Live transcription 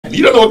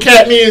You don't know what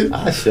cat is?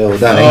 I sure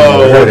don't.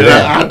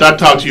 I'll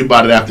talk to you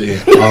about it after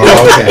here.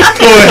 Oh, okay.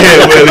 Go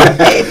ahead, Willie.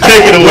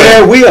 Take it away.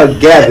 Well, we are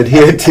gathered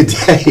here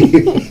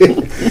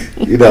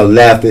today. You know,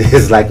 laughter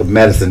is like a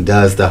medicine,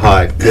 does the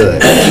heart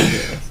good.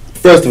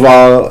 First of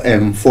all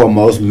and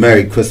foremost,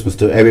 Merry Christmas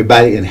to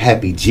everybody and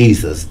Happy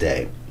Jesus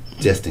Day,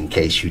 just in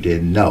case you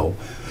didn't know.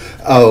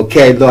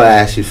 Okay, Lord, I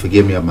ask you to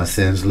forgive me of my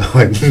sins,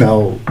 Lord.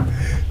 No,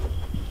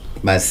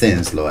 my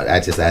sins, Lord. I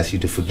just ask you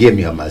to forgive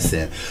me of my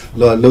sin.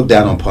 Lord, look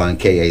down upon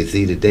KAZ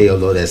today, oh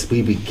Lord, as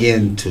we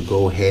begin to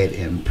go ahead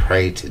and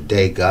pray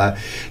today, God.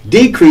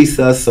 Decrease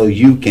us so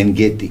you can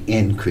get the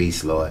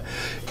increase, Lord.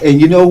 And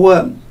you know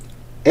what?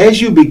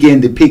 As you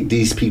begin to pick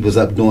these peoples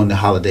up during the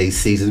holiday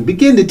season,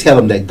 begin to tell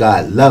them that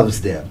God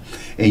loves them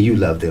and you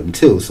love them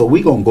too. So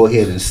we're going to go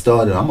ahead and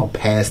start it. I'm going to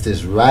pass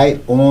this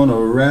right on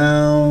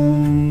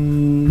around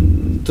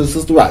to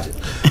Sister Roger.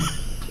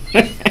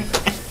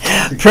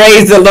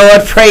 Praise the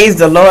Lord, praise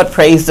the Lord,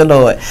 praise the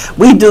Lord.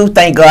 We do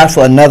thank God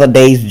for another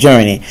day's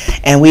journey.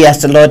 And we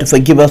ask the Lord to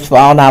forgive us for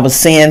all our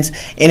sins,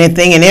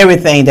 anything and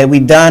everything that we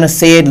done or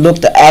said,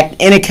 looked or act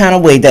any kind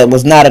of way that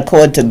was not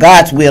according to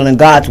God's will and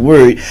God's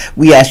word.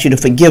 We ask you to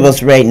forgive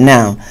us right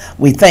now.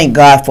 We thank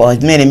God for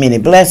his many, many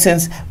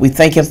blessings. We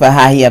thank him for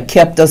how he have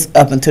kept us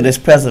up until this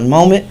present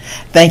moment.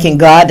 Thanking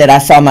God that I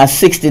saw my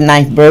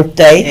 69th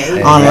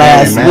birthday on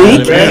last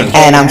week.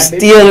 And I'm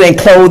still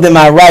enclosed in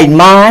my right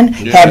mind,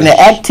 having the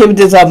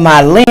activities of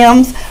my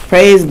limbs.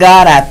 Praise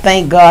God. I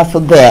thank God for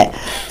that.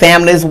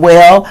 Family as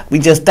well. We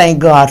just thank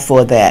God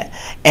for that.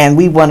 And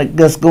we want to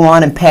just go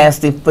on and pass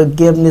the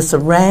forgiveness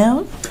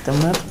around.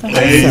 Amen.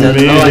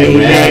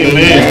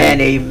 Amen.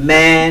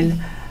 Amen.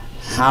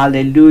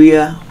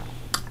 Hallelujah.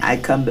 I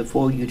come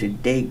before you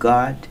today,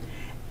 God,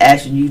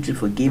 asking you to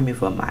forgive me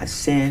for my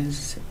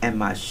sins and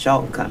my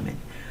shortcomings.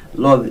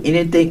 Lord, if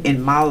anything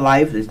in my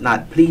life is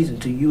not pleasing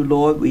to you,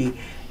 Lord, we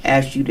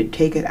ask you to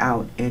take it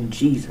out in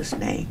Jesus'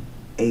 name.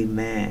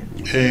 Amen.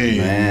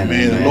 Amen.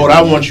 Amen. Lord,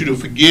 I want you to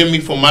forgive me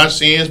for my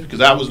sins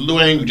because I was a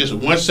little angry just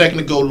 1 second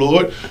ago,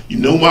 Lord. You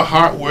know my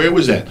heart where it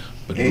was at.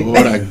 But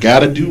Lord, I got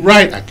to do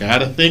right. I got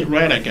to think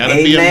right. I got to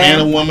be a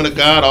man and woman of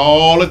God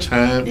all the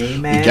time.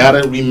 Amen. We got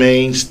to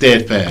remain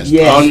steadfast,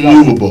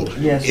 unmovable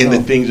in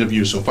the things of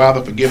you. So,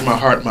 Father, forgive my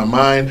heart, my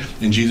mind.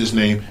 In Jesus'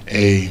 name,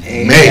 amen.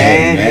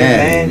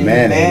 Amen.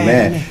 Amen.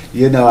 Amen.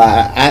 You know,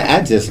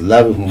 I just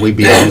love it when we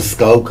be on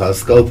Scope because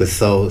Scope is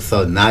so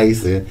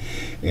nice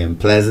and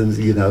pleasant.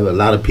 You know, a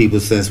lot of people,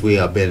 since we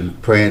have been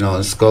praying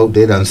on Scope,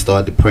 they done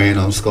started praying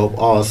on Scope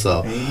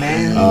also.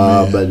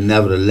 Amen. But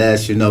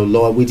nevertheless, you know,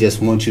 Lord, we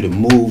just want you to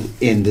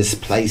move in this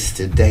place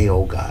today,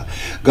 oh God.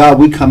 God,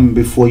 we coming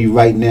before you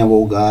right now,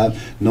 oh God,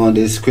 knowing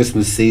this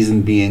Christmas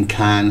season being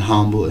kind,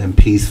 humble, and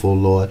peaceful,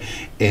 Lord,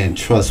 and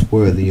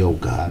trustworthy, oh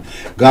God.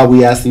 God,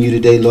 we asking you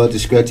today, Lord, to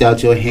stretch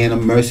out your hand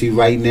of mercy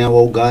right now,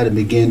 oh God, and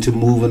begin to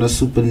move in a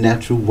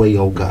supernatural way,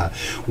 oh God.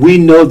 We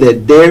know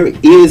that there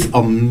is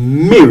a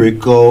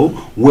miracle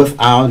with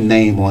our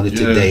name on it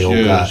today,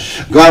 oh God.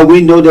 God,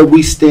 we know that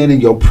we stand in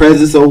your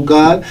presence, oh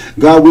God.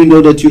 God, we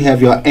know that you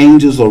have your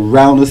angels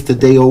around us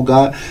today, oh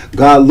God.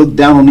 God, look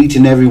down on each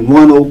and every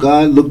one, oh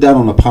God. Look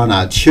down upon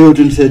our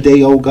children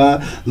today, oh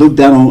God. Look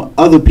down on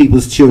other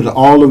people's children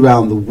all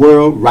around the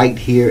world, right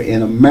here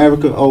in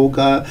America, oh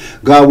God.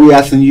 God, we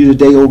asking you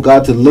today, oh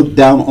God, to look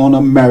down on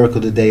America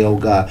today, oh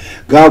God.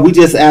 God, we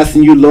just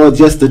asking you, Lord,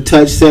 just to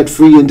touch, set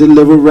free, and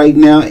deliver right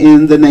now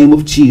in the name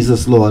of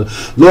Jesus, Lord.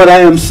 Lord, I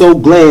am so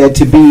glad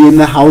to be in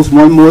the house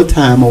one more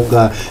time, oh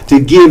God, to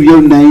give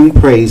your name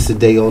praise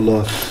today, oh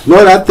Lord.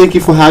 Lord, I thank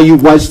you for how you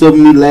watched over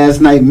me last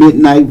night,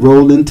 midnight,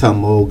 roll and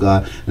tumble, oh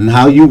God, and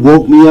how you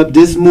woke me up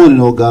this morning,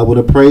 oh God, with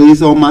a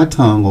praise on my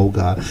tongue, oh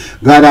God.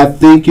 God, I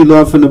thank you,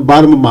 Lord, from the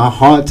bottom of my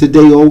heart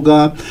today, oh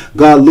God.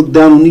 God, look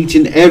down on each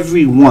and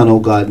every one, oh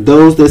God.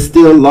 Those that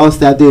still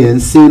lost out there in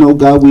sin, oh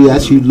God, we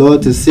ask you,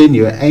 Lord, to send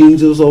your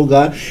angels, oh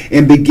God,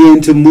 and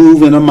begin to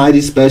move in a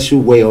mighty special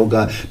way, oh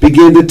God.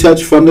 Begin to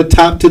touch from the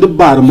top to the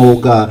bottom, oh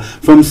God,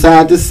 from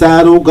side to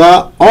side, oh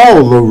God,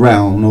 all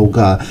around, oh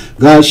God.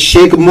 God,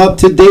 shake them up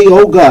today,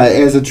 oh God,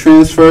 as a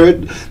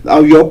transfer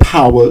of your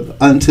power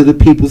unto the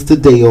peoples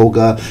today, oh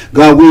God.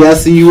 God, we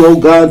asking you, oh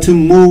God, to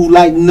move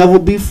like never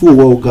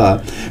before, oh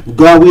God.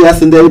 God, we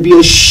asking there to be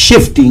a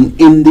shifting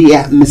in the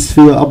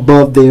atmosphere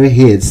above their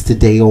heads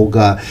today, oh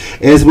God.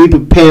 As we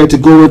prepare to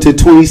go into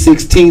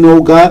 2016,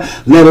 oh God,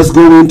 let us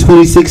go in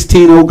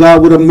 2016, oh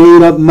God, with a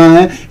made up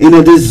mind and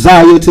a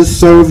desire to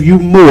serve you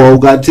more, oh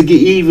God, to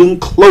get even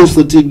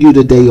closer to you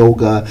today, oh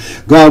God.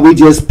 God, we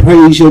just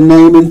praise your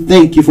name and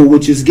thank you for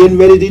what you're getting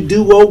ready to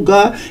do, oh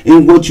God,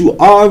 and what you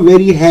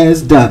already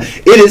has done.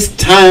 It is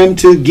time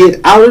to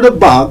get out of the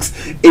box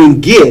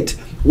and get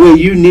where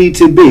you need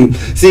to be.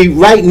 See,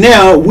 right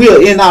now,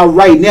 we're in our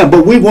right now,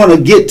 but we want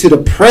to get to the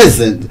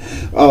present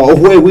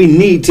where we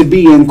need to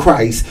be in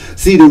Christ.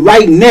 See, the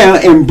right now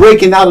and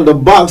breaking out of the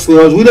box,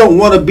 because we don't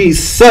want to be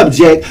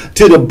subject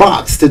to the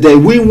box today.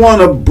 We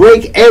want to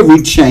break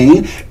every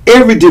chain,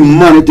 every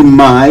demonic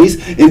demise,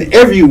 and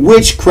every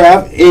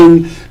witchcraft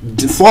and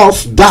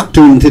false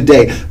doctrine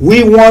today.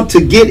 We want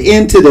to get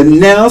into the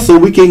now so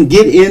we can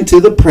get into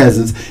the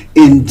presence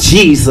in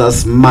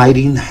Jesus'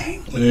 mighty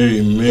name.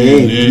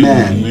 Amen.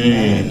 Amen.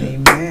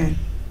 Amen.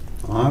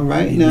 All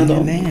right, now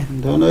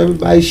Amen. don't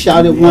everybody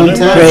shout at one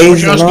time.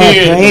 Praise the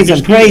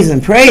Lord. Praise Him.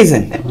 Praise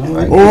Him. All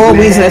right. Oh,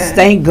 we just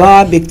thank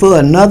God before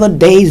another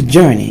day's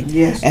journey.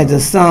 Yes, As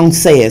the song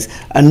says,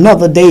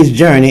 another day's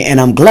journey,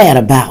 and I'm glad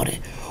about it.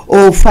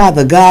 Oh,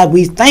 Father God,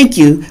 we thank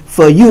you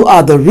for you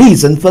are the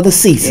reason for the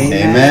season.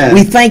 Amen.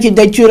 We thank you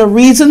that you're the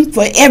reason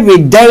for every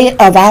day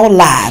of our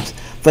lives,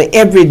 for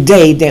every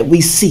day that we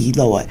see,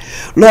 Lord.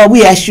 Lord,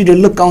 we ask you to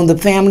look on the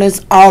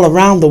families all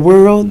around the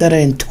world that are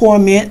in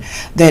torment,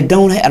 that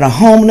don't have, are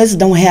homeless,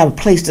 don't have a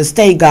place to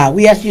stay, God.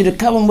 We ask you to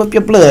cover them with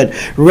your blood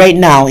right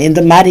now in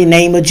the mighty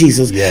name of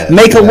Jesus. Yes,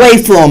 Make a yes.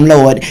 way for them,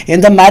 Lord, in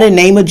the mighty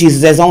name of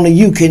Jesus, as only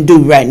you can do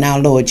right now,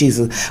 Lord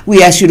Jesus.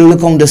 We ask you to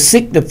look on the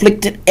sick, the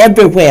afflicted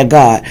everywhere,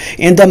 God,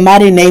 in the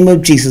mighty name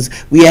of Jesus.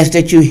 We ask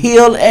that you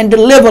heal and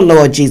deliver,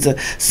 Lord Jesus.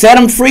 Set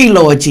them free,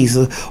 Lord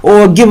Jesus.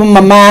 Or give them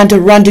a mind to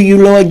run to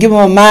you, Lord. Give them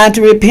a mind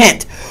to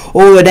repent.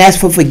 Oh, and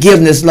ask for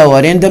forgiveness,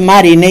 Lord, in the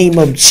mighty name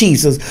of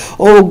Jesus.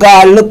 Oh,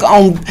 God, look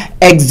on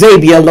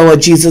Xavier, Lord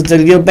Jesus, the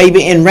little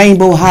baby in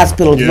Rainbow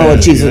Hospital,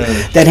 Lord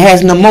Jesus, that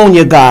has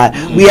pneumonia, God.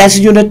 We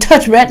ask you to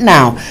touch right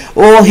now.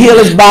 Oh,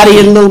 heal his body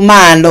and little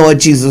mind, Lord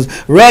Jesus.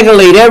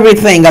 Regulate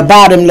everything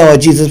about him,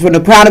 Lord Jesus, from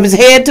the crown of his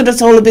head to the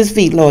sole of his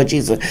feet, Lord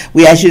Jesus.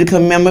 We ask you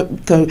to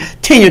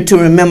continue to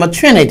remember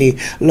Trinity,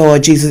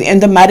 Lord Jesus, in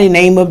the mighty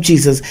name of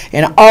Jesus,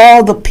 and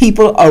all the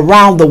people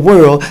around the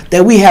world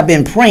that we have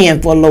been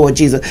praying for, Lord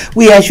Jesus.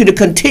 We ask you to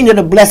continue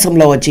to bless them,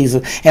 Lord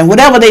Jesus. And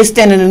whatever they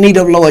stand in the need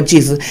of, Lord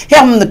Jesus,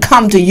 help them to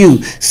come to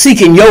you,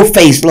 seeking your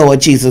face,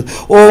 Lord Jesus.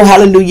 Oh,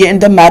 hallelujah, in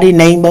the mighty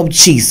name of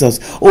Jesus.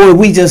 Oh,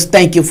 we just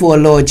thank you for it,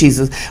 Lord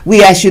Jesus.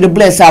 We ask you to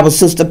bless our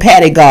sister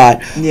Patty,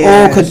 God.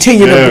 Yes. Oh,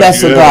 continue to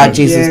bless her, God,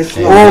 Jesus. Yes,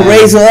 Oh,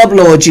 raise her up,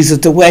 Lord Jesus,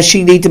 to where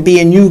she need to be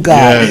in you,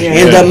 God.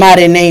 Yes. In the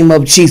mighty name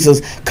of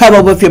Jesus.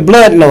 Cover with your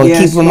blood, Lord.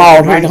 Yes, Keep them Lord.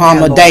 all hurt, Right harm,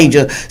 now, or Lord.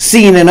 danger,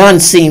 seen and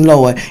unseen,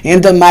 Lord.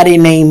 In the mighty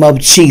name of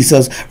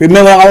Jesus.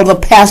 Remember all the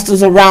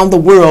pastors around the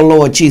world,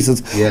 Lord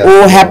Jesus. Yes,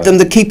 Oh, help Lord. them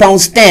to keep on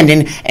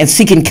standing and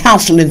seeking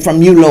counseling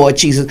from you, Lord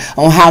Jesus,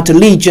 on how to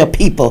lead your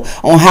people,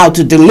 on how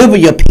to deliver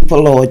your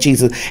people, Lord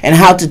Jesus, and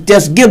how to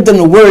just give them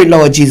the word,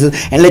 Lord Jesus,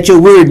 and let your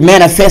word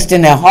manifest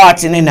in their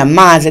hearts and in their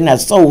minds and their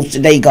souls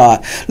today,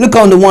 God. Look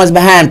on the ones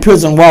behind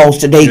prison walls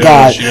today,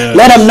 God. yes.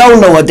 Let them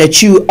know, Lord,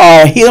 that you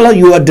are a healer,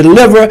 you are a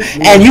deliverer,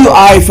 and you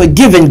are a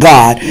forgiving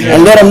God.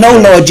 And let them know,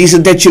 Lord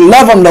Jesus, that you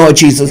love them, Lord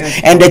Jesus,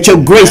 and that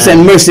your grace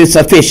and mercy is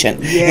sufficient.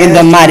 In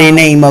the Yes, mighty God.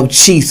 name of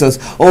Jesus.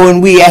 Oh,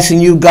 and we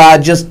asking you,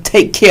 God, just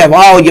take care of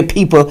all your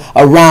people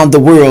around the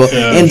world.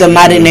 In the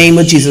mighty name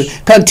of Jesus.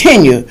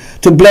 Continue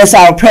to bless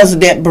our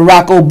President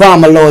Barack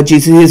Obama, Lord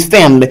Jesus, his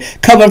family.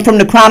 Cover him from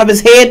the crown of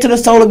his head to the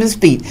sole of his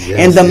feet.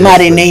 In the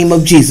mighty name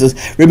of Jesus.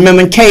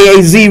 Remember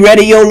KAZ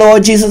Radio,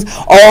 Lord Jesus,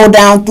 all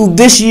down through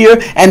this year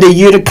and the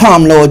year to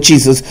come, Lord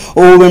Jesus.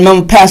 Oh,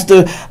 remember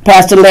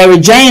Pastor Larry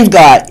James,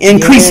 God.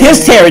 Increase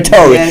his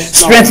territory.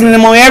 Yes, Lord. Strengthen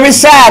him on every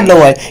side,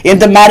 Lord. In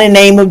the mighty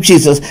name of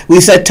Jesus.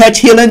 We said touch,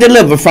 heal, and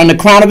deliver from the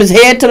crown of his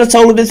head to the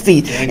sole of his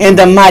feet. In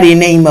the mighty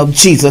name of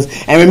Jesus.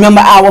 And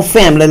remember our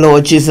family,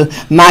 Lord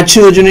Jesus. My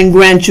children and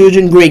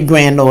grandchildren,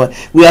 great-grand, Lord.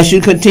 We ask you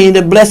to continue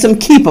to bless them,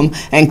 keep them,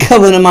 and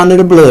cover them under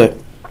the blood.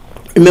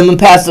 Remember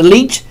Pastor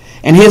Leach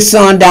and his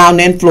son down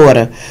in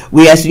Florida.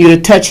 We ask you to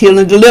touch, heal,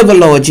 and deliver,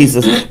 Lord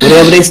Jesus.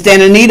 Whatever they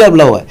stand in need of,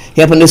 Lord,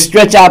 help them to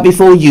stretch out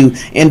before you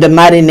in the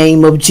mighty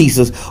name of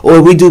Jesus.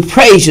 Or we do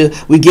praise you,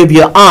 we give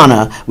you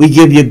honor, we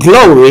give you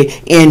glory.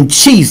 In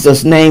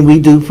Jesus' name we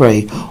do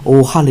pray.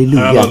 Oh,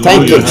 hallelujah. Hallelujah.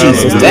 Thank you,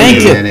 Jesus.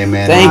 Thank you. Amen,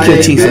 amen. Thank you,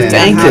 Amen. Jesus.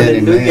 Thank you.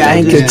 Hallelujah.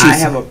 Thank you, I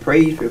Jesus. have a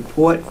praise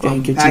report from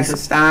Thank you,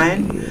 Jesus.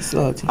 Pakistan. Yes,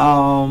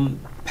 Lord.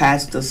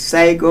 Pastor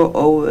Sager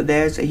over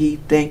there said he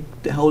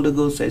thanked the Holy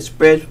Ghost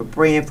Express for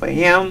praying for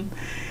him.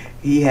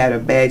 He had a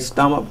bad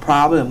stomach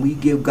problem, and we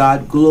give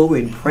God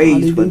glory and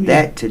praise for Hallelujah.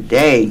 that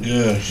today.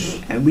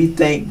 Yes. And we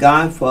thank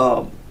God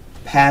for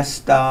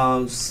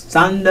Pastor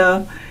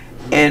Sunda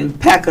in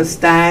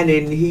Pakistan,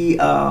 and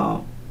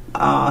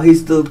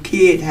his little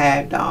kid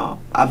had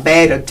a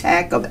bad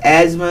attack of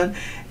asthma,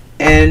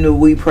 and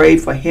we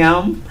prayed for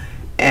him,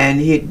 and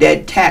that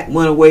attack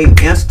went away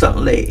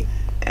instantly.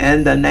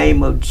 In the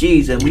name of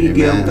Jesus, we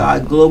give Amen.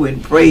 God glory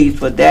and praise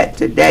for that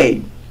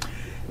today.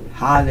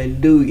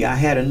 Hallelujah. I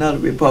had another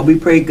report. We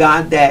praise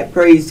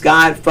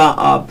God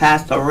for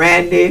Pastor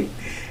Randy.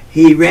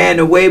 He ran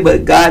away,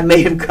 but God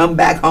made him come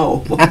back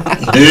home.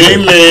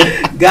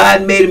 Amen.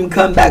 God made him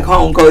come back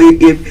home. Because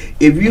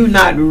if you're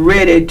not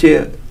ready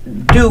to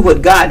do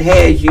what God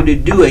has you to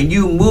do and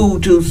you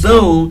move too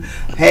soon,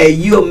 hey,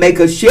 you'll make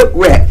a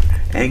shipwreck.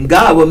 And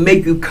God will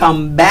make you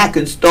come back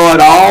and start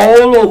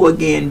all over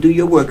again, do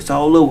your works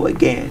all over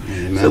again.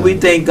 Amen. So we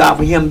thank God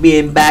for him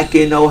being back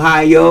in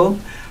Ohio.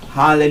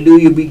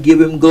 Hallelujah. We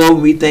give him glory.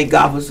 We thank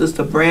God for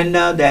Sister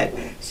Brenda that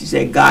she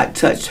said God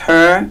touched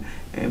her.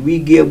 And we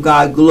give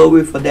God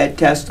glory for that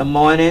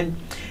testimony.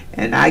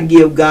 And I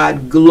give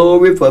God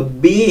glory for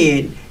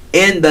being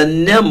in the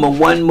number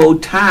one more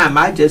time.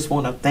 I just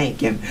want to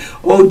thank him.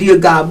 Oh, dear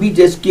God, we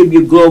just give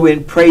you glory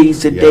and praise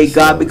today, Yes,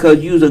 God, Lord.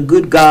 because you're a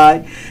good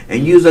God,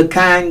 and you're a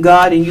kind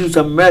God, and you're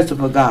a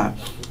merciful God.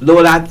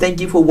 Lord, I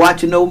thank you for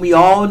watching over me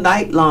all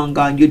night long,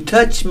 God. You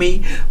touched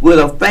me with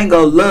a finger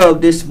of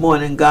love this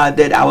morning, God,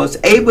 that I was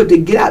able to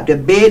get out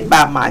of bed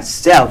by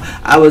myself.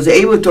 I was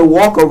able to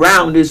walk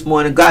around this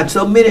morning, God.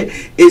 So many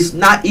is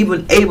not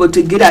even able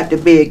to get out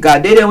of bed,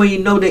 God. They don't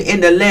even know they're in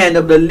the land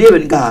of the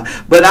living, God.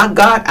 But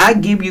God, I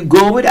give you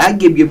glory. I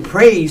give you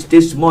praise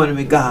this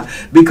morning, God,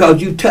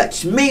 because you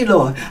touched me,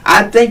 Lord.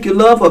 I thank you,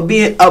 Lord, for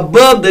being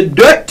above the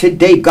dirt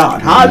today,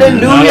 God.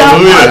 Hallelujah.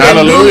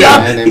 Hallelujah.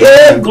 Hallelujah.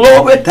 Yeah,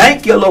 glory.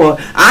 Thank you, Lord.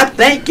 I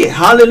thank you.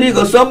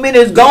 Hallelujah. So many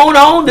is going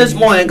on this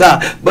morning,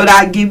 God. But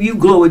I give you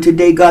glory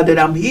today, God, that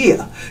I'm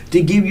here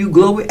to give you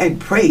glory and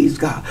praise,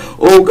 God.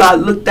 Oh, God,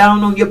 look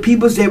down on your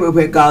peoples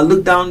everywhere, God.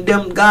 Look down on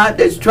them, God,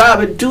 that's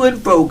traveling to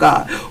and fro,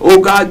 God.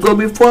 Oh, God, go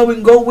before me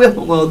and go with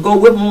them. Go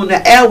with them on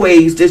the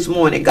airways this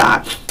morning,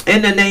 God.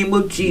 In the name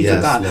of Jesus,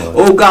 Yes, God. Lord.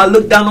 Oh, God,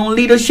 look down on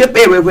leadership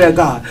everywhere,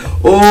 God.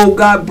 Oh,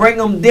 God, bring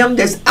them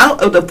that's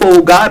out of the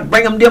fold, God.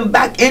 Bring them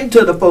back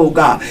into the fold,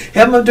 God.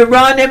 Help them to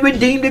run and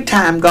redeem the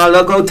time, God.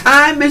 Look, oh,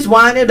 time is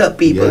winding up,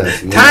 people.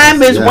 Yes,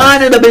 Time is yes.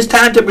 winding up. It's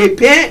time to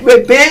repent,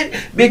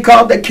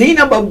 because the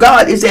kingdom of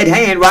God is at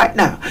hand right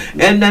now.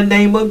 In the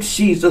name of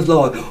Jesus,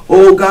 Lord.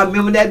 Oh, God,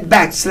 remember that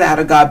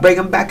backslider, God. Bring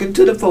them back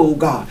into the fold,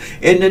 God.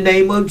 In the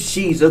name of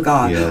Jesus,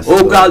 God. Yes, oh,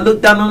 Lord. God,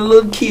 look down on the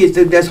little kids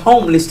that's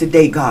homeless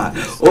today, God.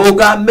 Oh,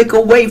 God, make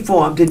a way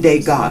for them today,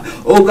 God.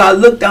 Oh, God,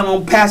 look down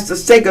on Pastor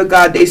Sager,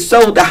 God. They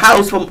sold the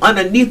house from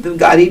underneath him,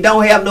 God. He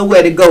don't have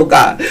nowhere to go,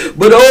 God.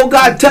 But, oh,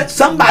 God, touch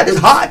somebody's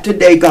heart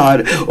today,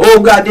 God.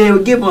 Oh, God, they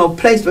will give him a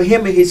place for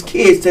him and his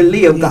kids to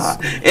live,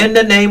 God. In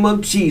the name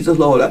of Jesus,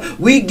 Lord.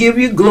 We give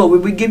you glory.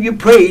 We give you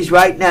praise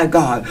right now,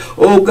 God.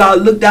 Oh,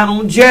 God, look down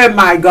on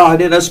Jeremiah,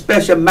 God, in a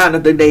special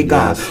manner today,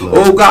 God. Yes, Lord.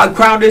 Oh, God,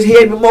 crown his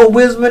head with more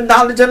wisdom and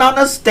knowledge and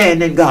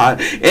understanding,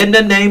 God. In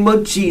the name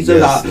of Jesus,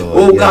 Yes, God. Lord.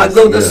 Oh, God, Yes,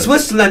 go to yes.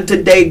 Switzerland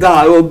today,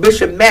 God. Oh,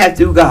 Bishop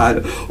Matthew,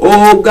 God.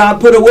 Oh, God,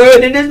 put a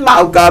word in his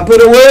mouth, God.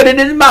 Put a word in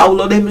his mouth.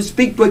 Let him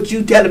speak what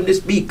you tell him to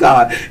speak,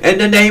 God. In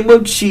the name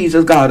of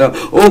Jesus, God.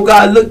 Oh,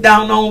 God, look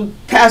down on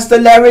Pastor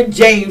Larry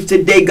James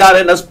today, God,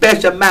 in a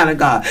special manner,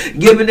 God.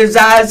 Giving his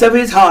eyes of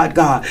his heart,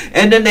 God.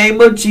 In the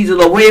name of Jesus,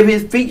 Lord, wherever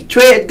his feet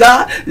tread,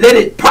 God, let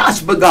it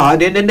prosper,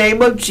 God. In the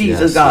name of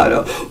Jesus, Yes, God.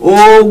 Lord.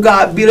 Oh,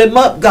 God, build him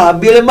up, God.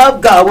 Build him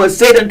up, God. Where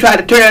Satan tried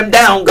to tear him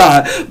down,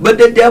 God. But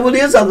the devil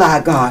is a lie,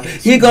 God.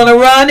 He's going to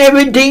run and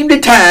redeem the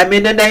time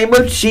in the name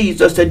of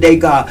Jesus today,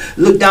 God.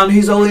 Look down on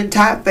his whole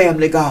entire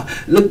family, God.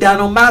 Look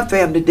down on my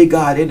family today,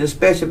 God, in a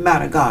special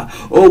manner, God.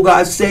 Oh,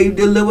 God, save,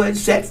 deliver, and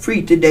set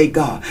free today,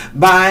 God.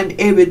 Bind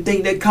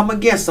everything that come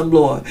against them,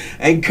 Lord,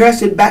 and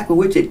curse it back from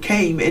which it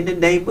came in the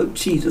name of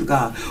Jesus,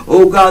 God.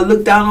 Oh, God,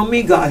 look down on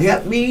me, God.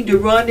 Help me to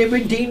run and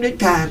redeem the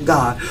time,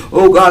 God.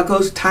 Oh, God,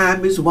 because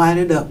time is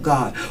winding up,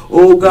 God.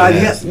 Oh, God,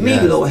 Yes, help me,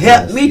 yes, Lord.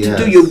 Help yes, me to yes.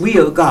 do your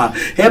will, God.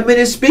 Help me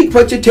to speak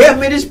what you tell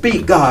me to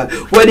speak, God.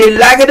 Whether they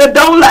like it or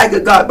don't like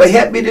it, God, but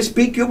help me to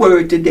speak your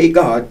word today,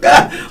 God.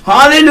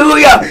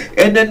 Hallelujah.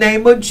 In the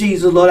name of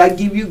Jesus, Lord, I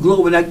give you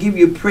glory and I give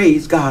you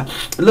praise, God.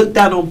 Look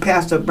down on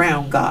Pastor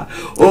Brown, God.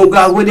 Oh,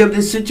 God, whatever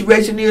the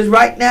situation is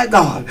right now,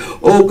 God.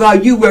 Oh,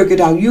 God, you work it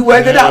out. You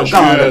work it out, Yes,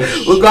 God.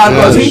 yes. Oh, God,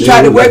 because he Yes.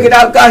 tried to work it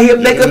out, God, he'll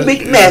make a Yes,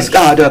 big yes. mess,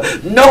 God.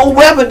 No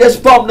weapon that's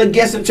formed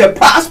against him shall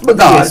prosper,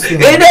 God. Yes,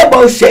 Lord. In that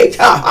most shake,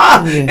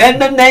 Yes. in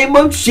the name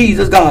of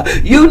Jesus, God.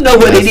 You know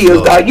what Yes, it is,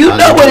 Lord. God. You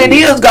know what it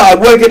Hallelujah. is, God.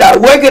 Work it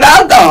out. Work it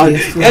out, God.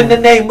 Yes, Lord. In the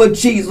name of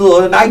Jesus,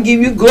 Lord. And I give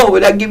you glory.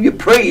 And I give you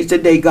praise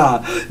today,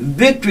 God.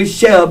 Victory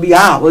shall be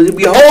ours.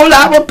 Behold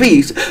our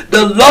peace.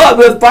 The Lord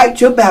will fight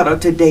your battle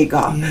today,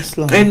 God. Yes,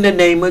 Lord. In the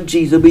name of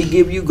Jesus, we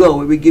give you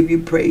glory. We give you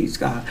praise,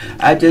 God.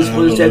 I just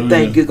want to say Hallelujah.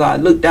 thank you,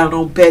 God. Look down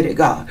on Petty,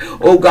 God.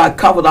 Oh, God,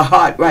 cover the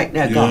heart right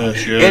now, God.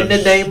 Yes, yes. In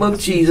the name of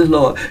Jesus,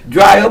 Lord.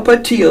 Dry up her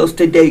tears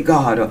today,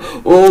 God.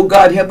 Oh,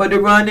 God, help her to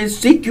run and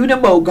seek you the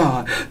more,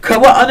 God.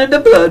 Cover under the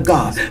blood,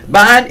 God.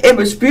 Bind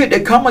every spirit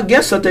that come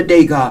against her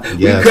today, God.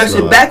 Yes, we curse it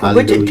Lord. back from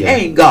which it Hallelujah.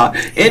 came, God.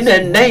 In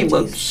the name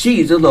of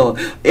Jesus, Lord.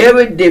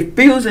 Every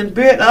diffusing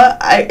spirit,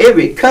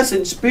 every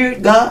cussing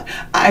spirit, God.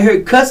 I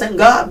heard cussing,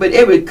 God, but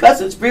every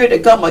cussing spirit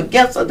that come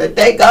against her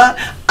today, God,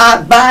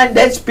 I bind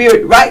that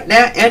spirit right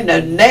now in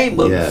the name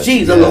of Yes,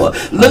 Jesus, yes. Lord.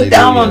 Look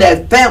down on Hallelujah.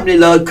 that family,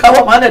 Lord. Cover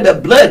them under the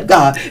blood,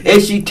 God.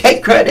 And she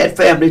take care of that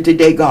family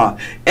today, God.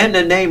 In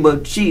the name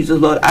of Jesus,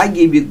 Lord, I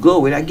give you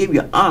glory, I give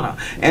you honor,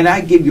 and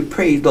I give you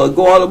praise, Lord.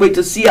 Go all the way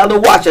to Seattle,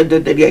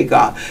 Washington today,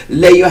 God.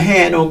 Lay your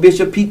hand on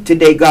Bishop Pete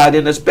today, God,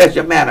 in a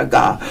special manner,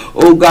 God.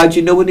 Oh, God,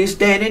 you know what he's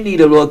standing in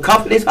need of, Lord.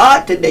 Comfort his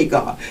heart today,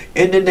 God.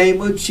 In the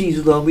name of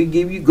Jesus, Lord, we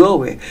give you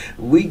glory.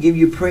 We give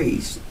you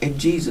praise. In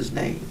Jesus'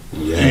 name.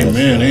 Yes.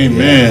 Amen,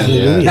 amen.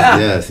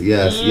 Yes,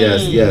 yes,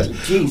 yes, yes.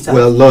 Jesus.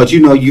 Well, Lord, you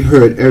know you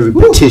heard every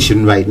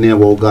petition right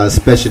now, oh God,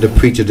 especially the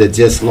preacher that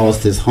just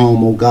lost his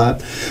home, oh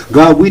God.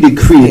 God, we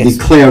decree decree and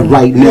declare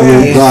right now,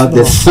 oh God,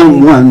 that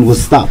someone will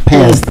stop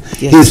past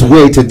his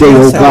way today,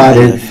 oh God,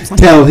 and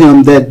tell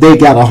him that they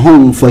got a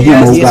home for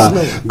him, oh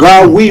God.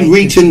 God, we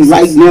reaching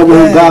right now,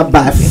 oh God,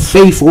 by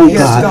faith, oh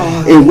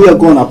God, and we are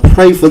going to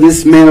pray for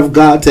this man of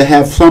God to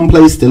have some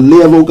place to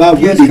live, oh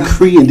God. We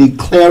decree and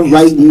declare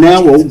right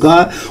now, oh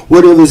God,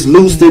 whatever is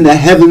loosed in the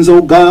heavens,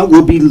 oh God,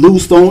 will be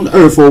loosed on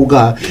earth, oh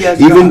God.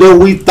 Even though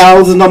we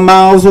thousands of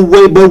miles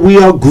away, but we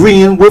are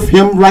agreeing with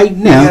him right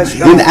now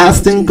and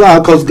asking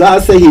God, because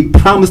God said he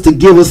promised to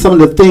give us some of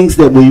the things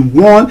that we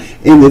want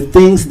and the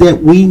things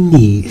that we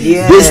need.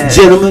 This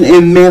gentleman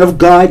and man of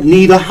God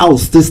need a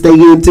house to stay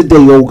in today,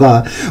 oh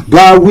God.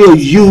 God, we are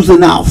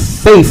using our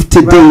faith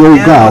today, oh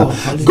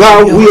God.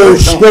 God, we are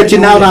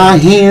stretching out our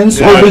hands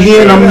over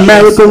here in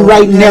America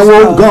right now,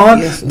 oh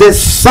God, that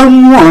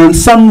someone,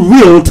 some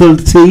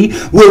realty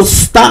will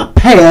stop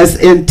past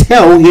and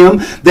tell him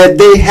that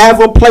they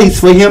have a place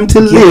for him to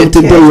live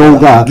today, oh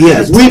God.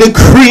 We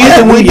decree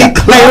it and we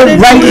declare it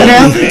right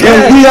now,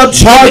 and we are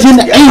charging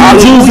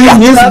angels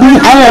in his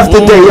behalf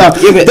today,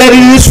 that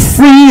it is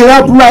free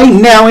up right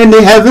now in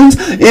the heavens,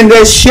 and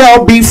there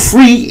shall be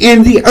free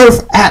in the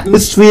earth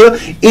atmosphere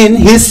in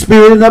his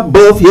spirit and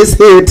above his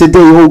head today,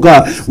 oh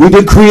God. We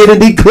decree it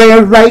and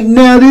declare it right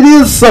now that it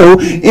is so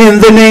in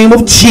the name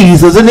of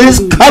Jesus, and it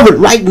is covered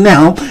right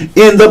now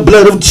in the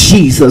blood of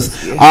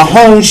Jesus. Our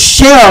home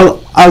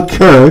shall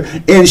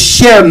occur and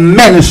shall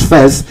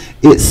manifest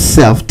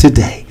itself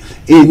today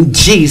in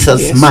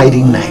Jesus'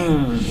 mighty name.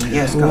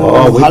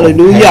 Oh,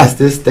 hallelujah! Pass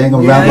this thing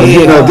around, but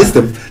you know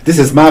this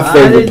is my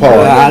favorite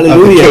part of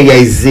the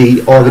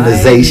KAZ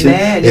organization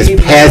is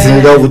passing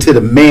it over to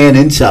the man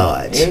in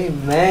charge.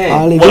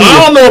 Amen. Well,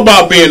 I don't know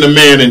about being the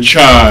man in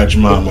charge,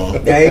 Mama.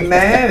 Amen.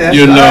 That's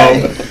you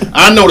know,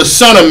 I know the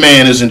Son of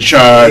Man is in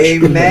charge.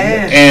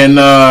 Amen. And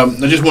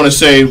I just want to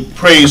say,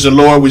 praise the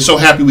Lord. We're so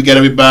happy we got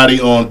everybody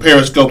on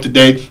Periscope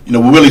today. You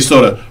know, we really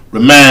sort of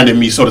reminded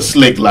me, sort of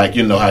slick, like,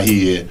 you know how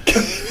he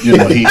is. You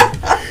know, he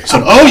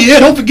said, oh yeah,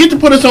 don't forget to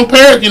put us on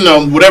Periscope. You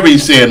know, whatever he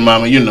said,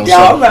 Mama. You know, so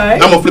I'm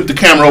gonna flip the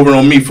camera over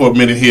on me for a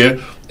minute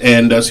here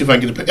and see if I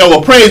can get the. Oh,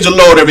 well, praise the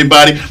Lord,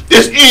 everybody.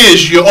 This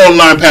is your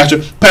online pastor,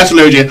 Pastor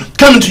Larry J,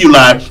 coming to you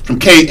live from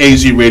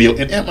KAZ Radio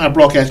and at my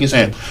broadcasting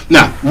stand.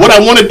 Now, what I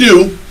want to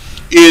do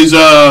is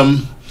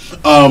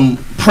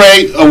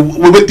pray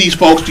with these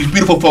folks, these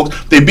beautiful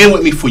folks. They've been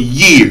with me for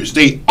years.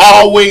 They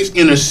always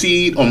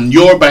intercede on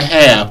your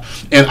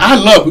behalf, and I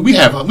love it. We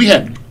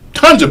have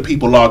tons of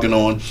people logging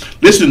on,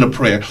 listening to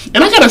prayer.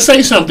 And I got to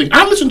say something.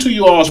 I listen to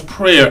you all's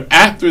prayer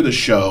after the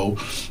show,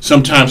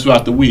 sometimes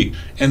throughout the week,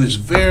 and it's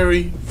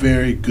very,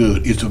 very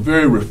good. It's a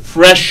very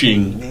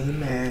refreshing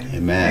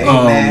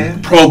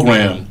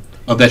program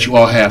that you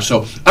all have.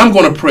 So I'm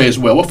going to pray as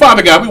well. Well,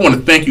 Father God, we want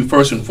to thank you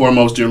first and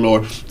foremost, dear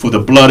Lord, for the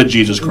blood of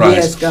Jesus Christ.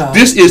 Yes, God.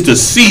 This is the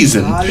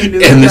season,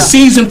 Hallelujah. and the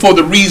season for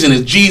the reason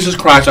is Jesus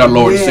Christ, our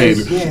Lord and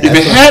Savior. Yes. If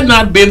it had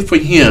not been for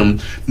him,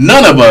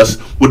 none of us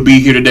would be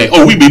here today.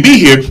 Or we'd be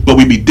here, but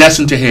we'd be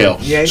destined to hell.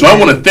 Yeah, so I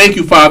want to thank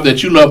you, Father,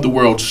 that you love the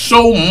world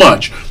so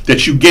much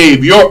that you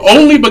gave your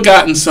only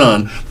begotten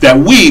Son that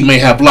we may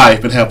have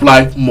life and have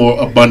life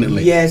more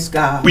abundantly. Yes,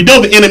 God. We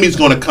know the enemy's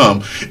going to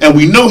come, and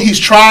we know he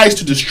tries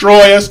to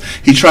destroy us,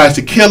 he tries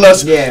to kill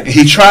us, and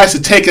he tries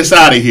to take us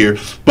out of here.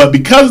 But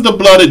because of the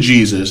blood of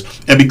Jesus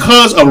and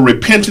because of a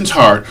repentance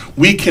heart,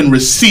 we can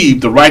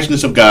receive the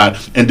righteousness of God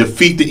and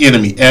defeat the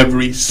enemy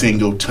every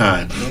single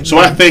time. Amen. So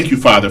I thank you,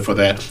 Father, for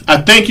that.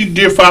 I thank you,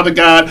 dear Father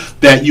God,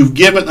 that you've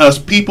given us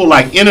people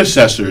like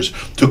intercessors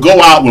to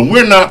go out when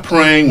we're not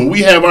praying, when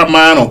we have our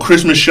mind on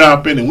Christmas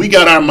shopping and we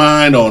got our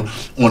mind on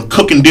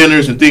cooking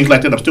dinners and things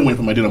like that. I'm still waiting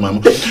for my dinner,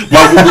 Mama.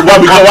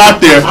 While we go out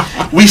there,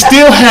 we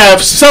still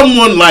have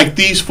someone like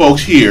these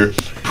folks here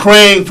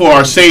praying for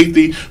our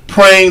safety,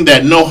 praying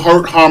that no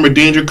hurt, harm, or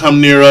danger come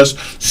near us,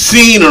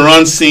 seen or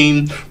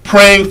unseen,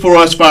 praying for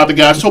us, Father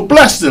God. So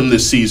bless them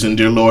this season,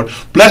 dear Lord.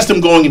 Bless them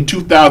going in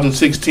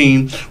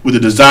 2016 with the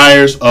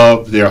desires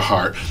of their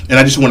heart. And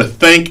I just want to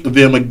thank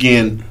them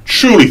again,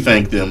 truly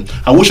thank them.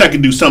 I wish I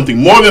could do something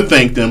more than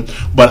thank them,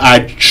 but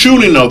I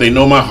truly know they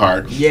know my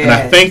heart. Yes. And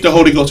I thank the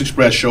Holy Ghost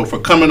Express Show for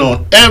coming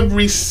on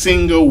every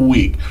single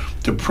week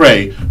to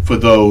pray for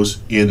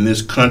those in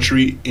this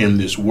country, in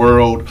this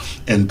world,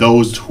 and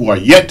those who are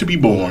yet to be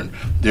born.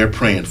 They're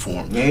praying for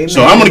them. Amen.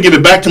 So I'm going to give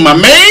it back to my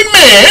main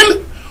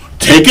man.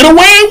 Take it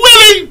away,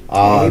 Willie.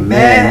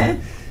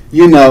 Amen.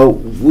 You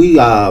know,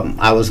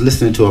 I was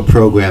listening to a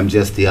program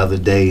just the other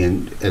day,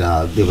 and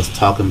they was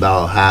talking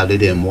about how they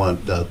didn't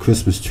want the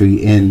Christmas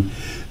tree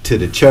into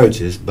the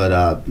churches,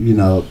 but you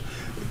know,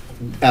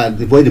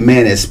 the way the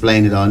man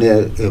explained it on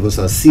there, it was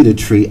a cedar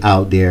tree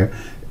out there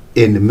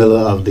in the middle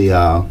of the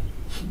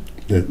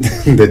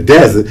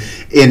desert,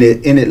 and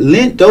it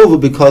leant over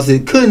because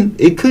it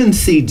couldn't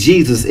see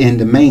Jesus in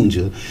the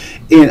manger,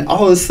 and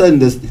all of a sudden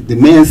the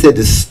man said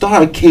the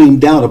star came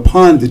down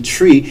upon the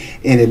tree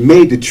and it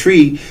made the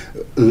tree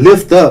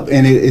lift up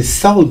and it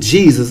saw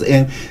Jesus,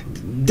 and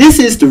this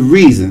is the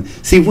reason.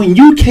 See, when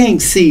you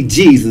can't see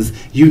Jesus,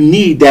 you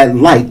need that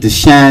light to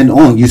shine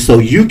on you so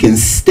you can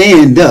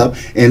stand up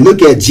and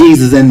look at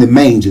Jesus in the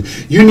manger.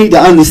 You need to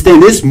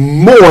understand it's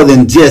more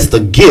than just a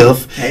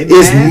gift. Amen.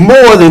 It's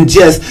more than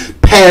just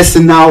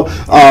passing out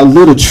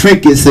little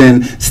trinkets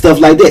and stuff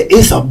like that.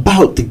 It's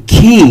about the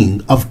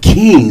King of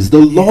Kings, the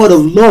Lord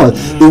of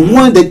Lords, the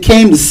one that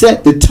came to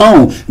set the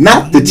tone,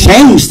 not to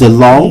change the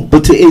law,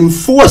 but to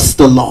enforce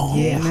the law.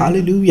 Yeah,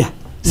 hallelujah.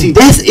 See,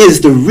 that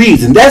is the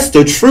reason. That's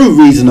the true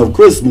reason of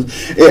Christmas.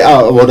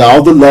 With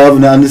all the love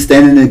and the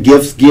understanding and the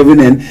gifts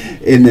given and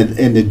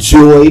the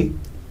joy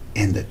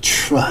and the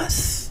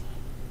trust.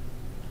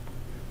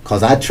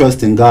 Because I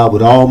trust in God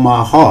with all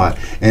my heart.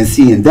 And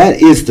see, and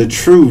that is the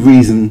true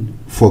reason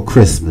for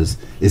Christmas.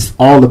 It's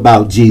all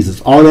about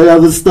Jesus. All that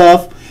other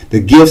stuff,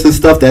 the gifts and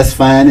stuff, that's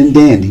fine and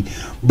dandy.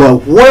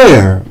 But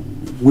where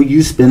will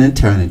you spend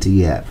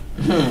eternity at?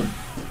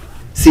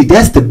 See,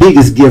 that's the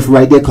biggest gift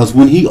right there, because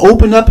when he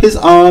opened up his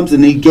arms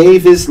and he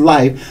gave his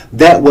life,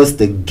 that was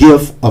the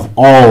gift of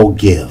all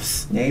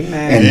gifts. Amen.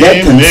 And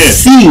that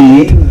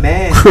conceived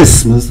Amen.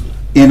 Christmas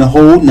in a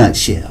whole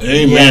nutshell.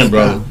 Amen, Yes,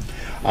 brother.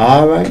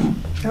 All right.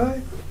 All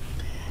right.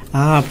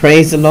 Ah,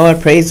 praise the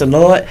Lord, praise the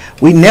Lord.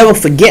 We never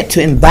forget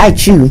to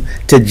invite you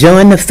to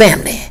join the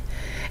family.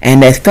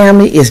 And that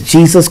family is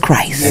Jesus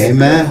Christ.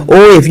 Amen.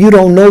 Or if you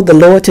don't know the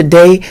Lord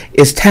today,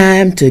 it's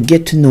time to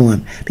get to know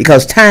him,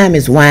 because time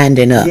is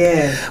winding up.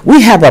 Yes.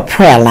 We have a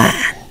prayer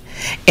line.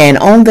 And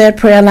on that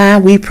prayer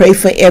line, we pray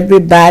for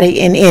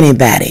everybody and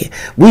anybody.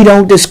 We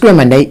don't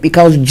discriminate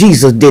because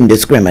Jesus didn't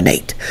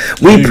discriminate.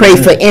 We pray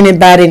for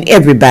anybody and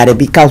everybody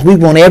because we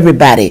want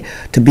everybody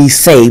to be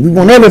saved. We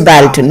want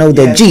everybody to know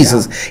that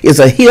Jesus is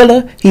a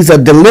healer, he's a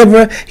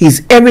deliverer,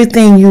 he's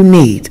everything you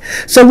need.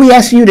 So we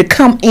ask you to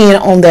come in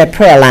on that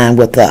prayer line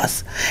with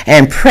us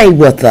and pray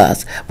with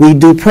us. We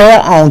do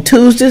prayer on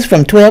Tuesdays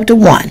from 12 to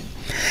 1.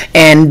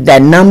 And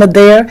that number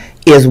there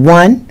is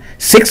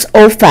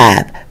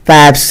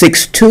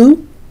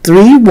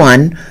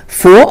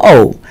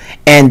 1-605-562-3140,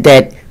 and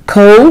that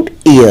code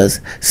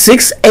is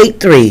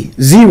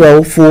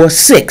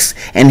 683046,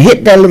 and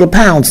hit that little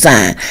pound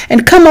sign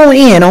and come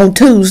on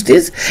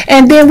Tuesdays.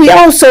 And then we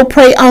also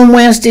pray on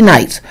Wednesday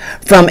nights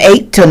from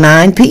 8 to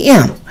 9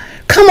 p.m.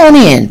 Come on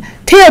in,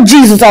 tell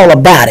Jesus all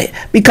about it,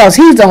 because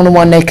he's the only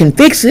one that can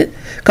fix it.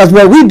 Because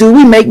what we do,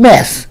 we make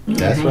mess.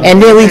 That's right.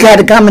 And then we got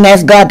to come and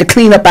ask God to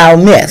clean up our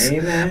mess.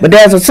 Amen. But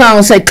there's a song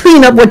that says,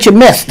 clean up what you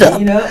messed up.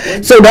 Clean up.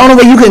 So the only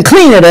way you can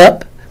clean it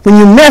up when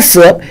you mess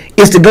up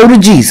is to go to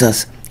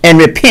Jesus and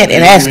repent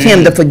and ask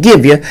him to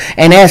forgive you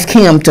and ask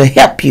him to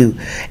help you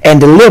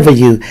and deliver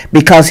you,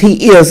 because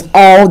he is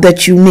all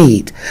that you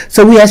need.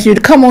 So we ask you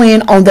to come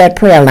on that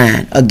prayer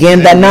line.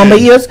 Again, that number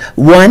is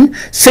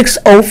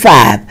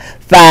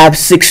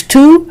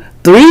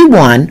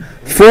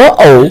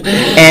 1-605-562-3140,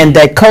 and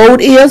that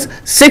code is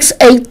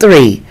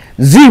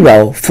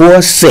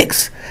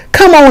 683046.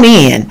 Come on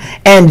in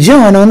and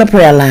join on the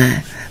prayer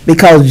line,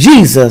 because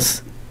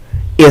Jesus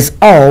is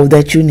all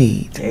that you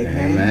need.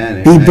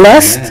 Amen. Be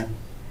blessed. Amen.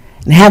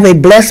 And have a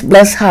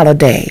blessed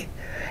holiday.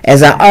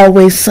 As I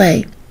always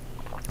say,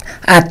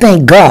 I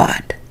thank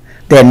God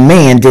that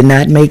man did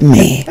not make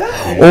man.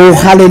 Oh,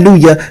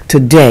 hallelujah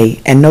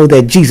today, and know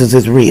that Jesus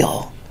is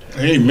real.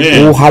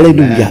 Amen. Oh,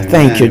 hallelujah. Amen,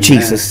 Thank you, amen,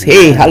 Jesus. amen.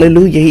 Hey,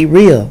 hallelujah, he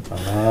real.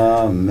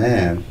 Oh,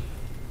 man.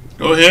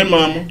 Go ahead,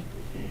 Mama.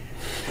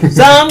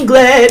 Some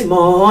glad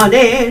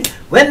morning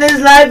when this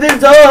life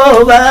is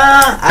over,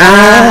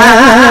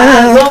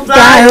 I will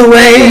fly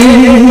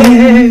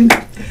away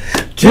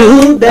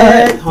to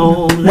that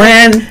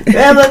homeland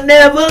never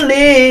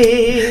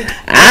leave.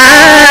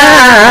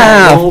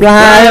 I'll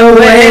fly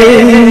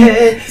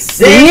away,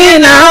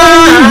 singing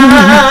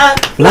I'll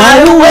fly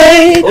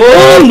away,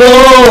 oh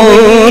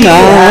Lord,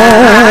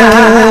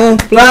 I'll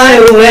fly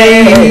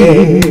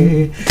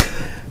away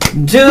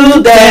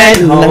to that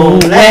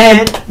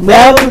homeland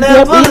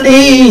never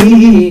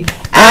leave.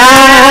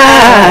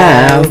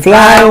 I'll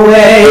fly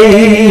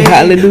away.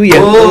 Hallelujah.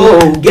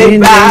 Oh, get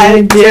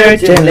right,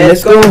 church, and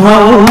let's go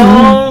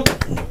home.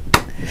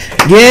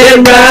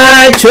 Get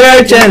right,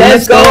 church, and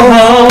let's go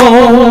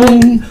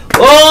home.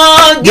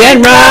 Oh,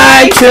 Get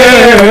right,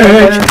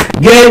 church.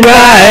 Get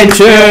right,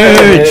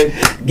 church.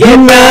 Get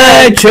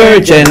right,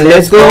 church, and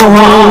let's go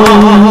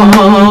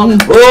home.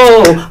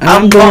 Oh,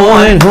 I'm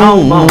going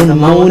home on the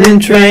morning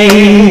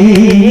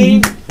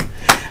train.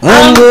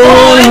 I'm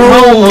going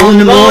home on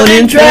the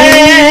morning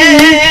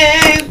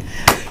train.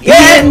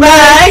 Get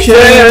right,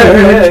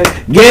 church.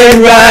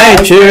 Get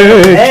right,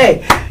 church.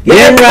 Hey,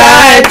 Get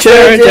right,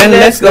 church, and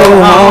let's go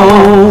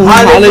home.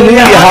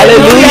 Hallelujah,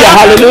 hallelujah,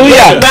 hallelujah.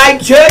 Get right,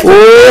 church.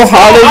 Oh,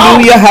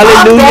 hallelujah,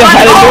 hallelujah,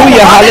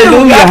 hallelujah,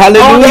 hallelujah, On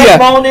that hallelujah.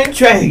 morning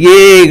train.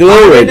 Yeah,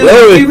 glory, Be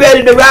glory.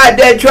 ready to ride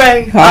that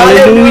train.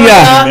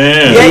 Hallelujah.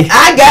 Amen. Yeah,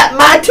 I got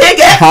my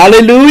ticket.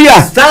 Hallelujah.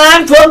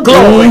 Time for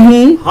glory.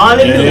 Mhm.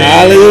 Hallelujah.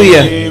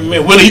 Hallelujah.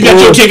 Amen. Willie, you got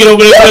your ticket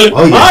over there, Willie?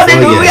 Oh, yes.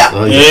 Hallelujah.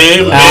 Oh, yes. Oh, yes.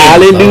 Amen.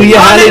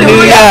 Hallelujah,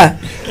 hallelujah.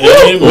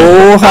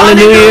 Oh,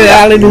 hallelujah,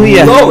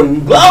 hallelujah. Glory,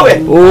 glory.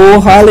 Oh,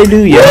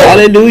 hallelujah,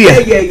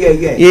 hallelujah.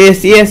 Yeah.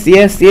 Yes.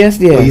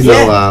 Well, you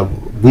know,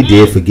 we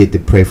did forget to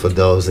pray for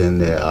those in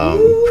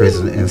the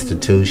prison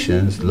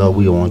institutions. Lord,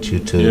 we want you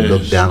to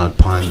look down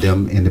upon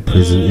them in the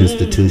prison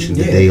institution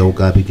today, oh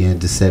God, begin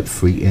to set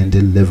free and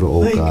deliver,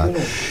 oh God.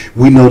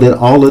 We know that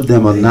all of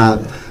them are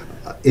not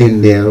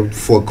in there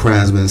for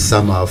crimes when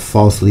some are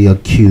falsely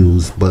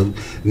accused, but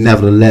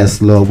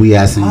nevertheless, Lord, we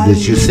ask you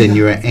that you send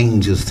your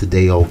angels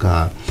today, oh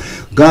God.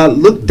 God,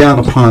 look down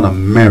upon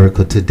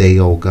America today,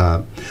 oh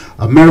God.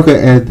 America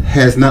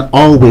has not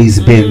always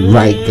been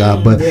right,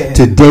 God, but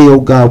today, oh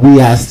God,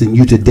 we asking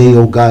you today,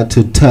 oh God,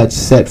 to touch,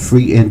 set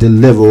free, and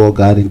deliver, oh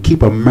God, and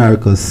keep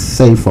America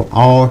safe from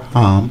all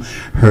harm,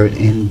 hurt,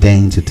 and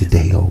danger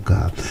today, oh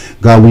God.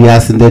 God, we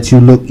asking that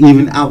you look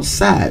even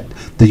outside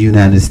the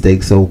United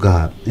States, oh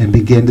God, and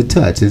begin to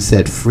touch and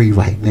set free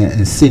right now,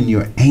 and send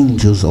your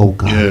angels, oh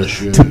God,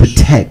 to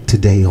protect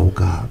today, oh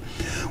God.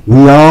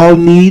 We all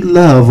need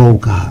love, oh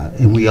God,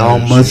 and we all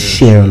must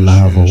share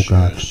love, oh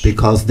God,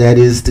 because that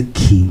is the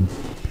key.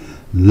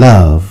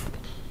 Love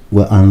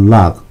will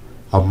unlock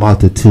a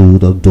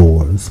multitude of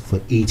doors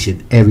for each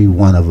and every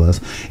one of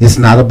us. It's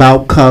not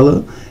about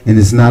color and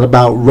it's not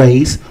about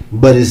race,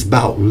 but it's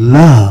about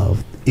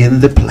love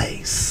in the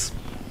place.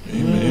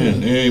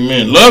 Amen.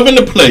 Amen. Love in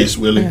the place,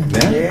 Willie.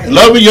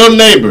 Love your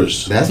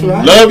neighbors. That's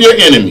right. Love your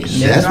enemies.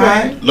 That's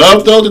right.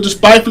 Love those that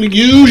despitefully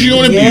use you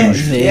and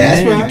abuse you.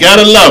 That's right. You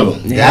gotta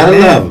love them. Gotta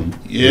love them.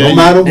 No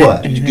matter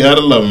what. You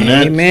gotta love them.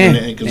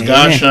 Amen. Because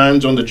God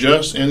shines on the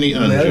just and the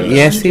unjust.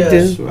 Yes, he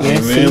does.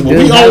 Amen.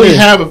 Well, we only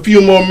have a few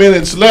more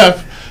minutes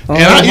left.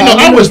 And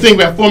I was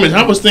thinking about 4 minutes.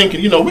 I was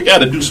thinking, we got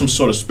to do some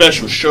sort of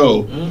special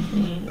show.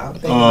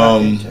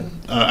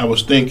 I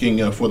was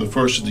thinking for the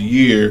first of the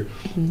year,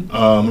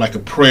 like a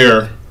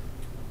prayer,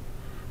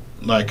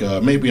 like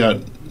maybe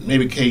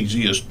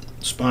KG is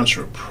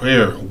sponsor a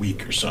prayer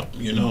week or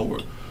something, or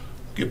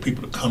get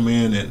people to come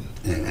in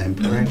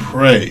and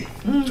pray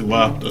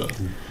throughout the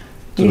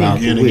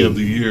beginning of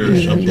the year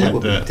or something that like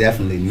would that. Be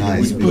definitely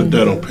nice. We put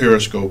that on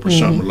Periscope or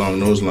something along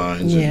those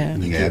lines.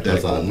 And get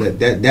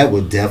that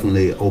would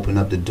definitely open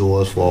up the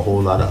doors for a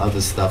whole lot of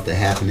other stuff to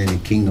happen in the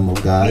kingdom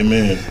of God.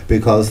 Amen.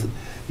 Because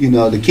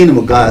the kingdom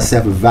of God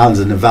suffered violence,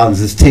 and the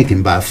violence is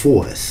taken by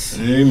force.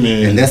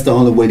 Amen. And that's the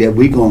only way that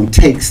we're going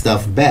to take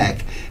stuff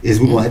back, is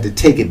we're going to have to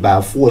take it by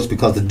force,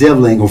 because the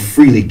devil ain't going to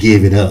freely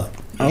give it up.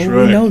 That's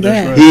right. We know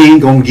that. Right. He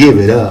ain't going to give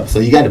it up. So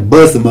you got to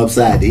bust him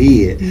upside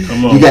the head.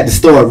 Come on. You got to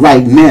start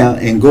right now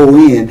and go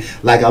in.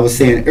 Like I was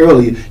saying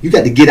earlier, you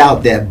got to get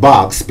out that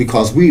box,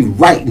 because we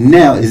right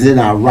now is in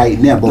our right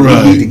now, but we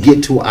need to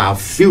get to our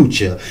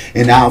future.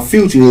 And our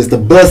future is to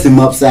bust him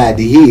upside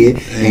the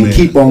head and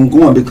keep on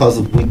going, because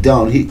if we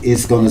don't,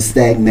 it's going to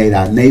stagnate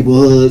our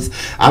neighborhoods.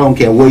 I don't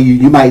care where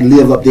you might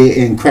live up there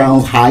in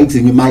Crown Heights,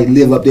 and you might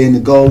live up there in the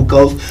Gold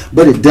Coast,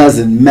 but it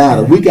doesn't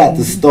matter. We got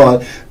to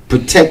start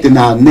protecting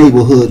our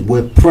neighborhood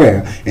with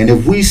prayer. And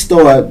if we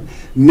start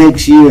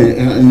next year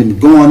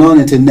and going on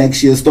into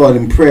next year,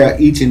 starting prayer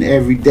each and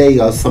every day,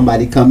 or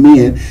somebody come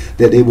in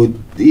that they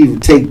would even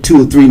take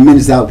 2 or 3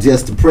 minutes out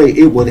just to pray,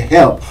 it would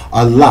help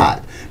a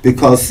lot.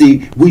 Because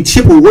see, we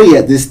chip away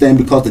at this thing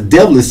because the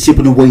devil is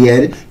chipping away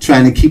at it,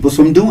 trying to keep us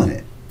from doing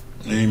it.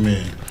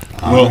 Amen.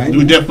 Well,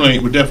 we're definitely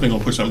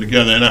gonna put something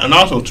together, and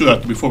also too,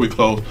 before we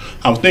close,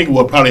 I was thinking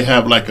we'll probably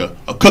have like a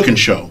cooking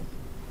show.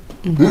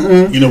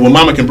 Where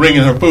Mama can bring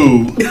in her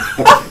food.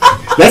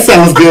 That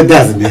sounds good,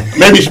 doesn't it?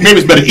 Maybe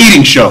it's better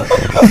eating show.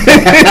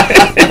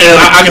 And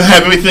I can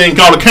have everything,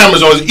 all the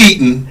cameras on is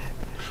eating,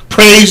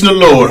 praising the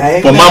Lord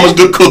for Mama's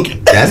good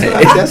cooking. That's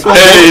right. That's right.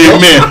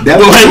 Amen.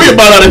 Well, hey, we're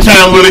about out of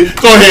time, Willie.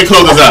 Go ahead and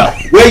close us out.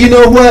 Well, you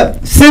know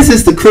what? Since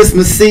it's the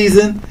Christmas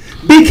season,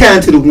 be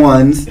kind to the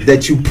ones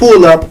that you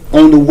pull up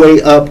on the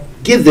way up.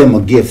 Give them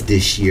a gift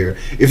this year.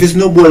 If it's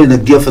no more than a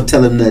gift for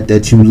telling them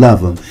that you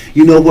love them,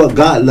 you know what?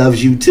 God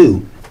loves you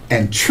too.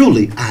 And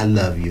truly, I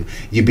love you.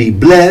 You be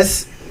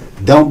blessed.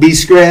 Don't be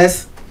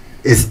stressed.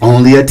 It's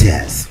only a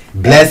test.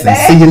 Bless and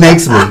see you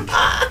next week.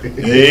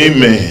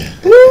 Amen.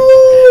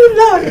 Ooh,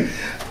 Lord.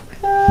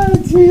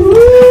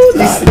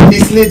 He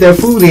slid that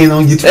food in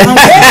on your tongue.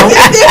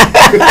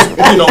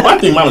 I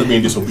think Mama's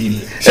being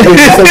disobedient. She was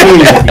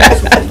disobedient.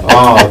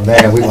 Oh,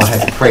 man, we're going to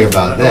have to pray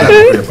about that.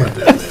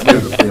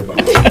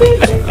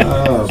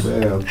 Oh,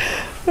 man.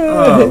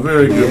 Oh,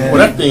 very good. Yeah.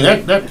 Well,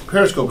 that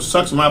Periscope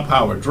sucks my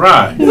power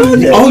dry.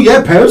 Oh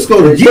yeah,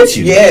 Periscope will get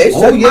you. Yeah, it's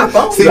my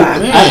phone dry.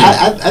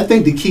 I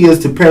think the key is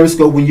to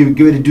Periscope. When you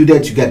get ready to do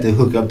that, you got to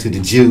hook up to the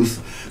juice,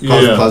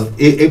 because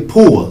it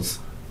pulls.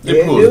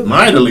 It pulls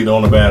mightily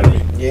on the battery.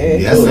 Yeah,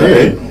 yes,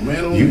 sir.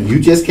 You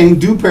just can't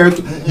do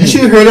Periscope. You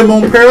should have heard him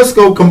on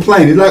Periscope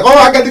complaining, like, "Oh,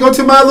 I got to go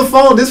to my other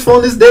phone. This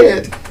phone is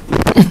dead."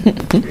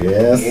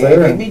 Yes,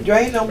 sir. It can be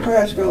drained on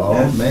Periscope.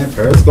 Oh man,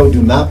 Periscope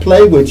do not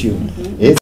play with you. It's